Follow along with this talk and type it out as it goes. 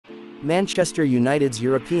Manchester United's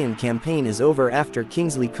European campaign is over after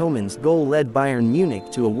Kingsley Coman's goal led Bayern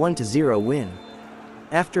Munich to a 1-0 win.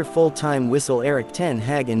 After full-time whistle, Erik Ten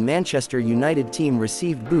Hag and Manchester United team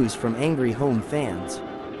received boos from angry home fans.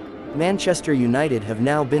 Manchester United have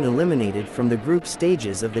now been eliminated from the group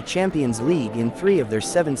stages of the Champions League in 3 of their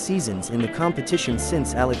 7 seasons in the competition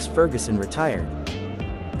since Alex Ferguson retired.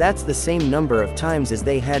 That's the same number of times as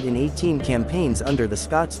they had in 18 campaigns under the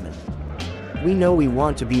Scotsman. "We know we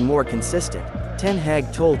want to be more consistent," Ten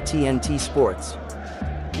Hag told TNT Sports.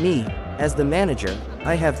 "Me, as the manager,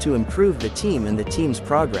 I have to improve the team and the team's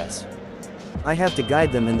progress. I have to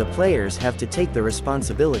guide them and the players have to take the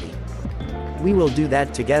responsibility. We will do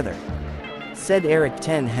that together," said Erik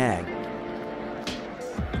Ten Hag.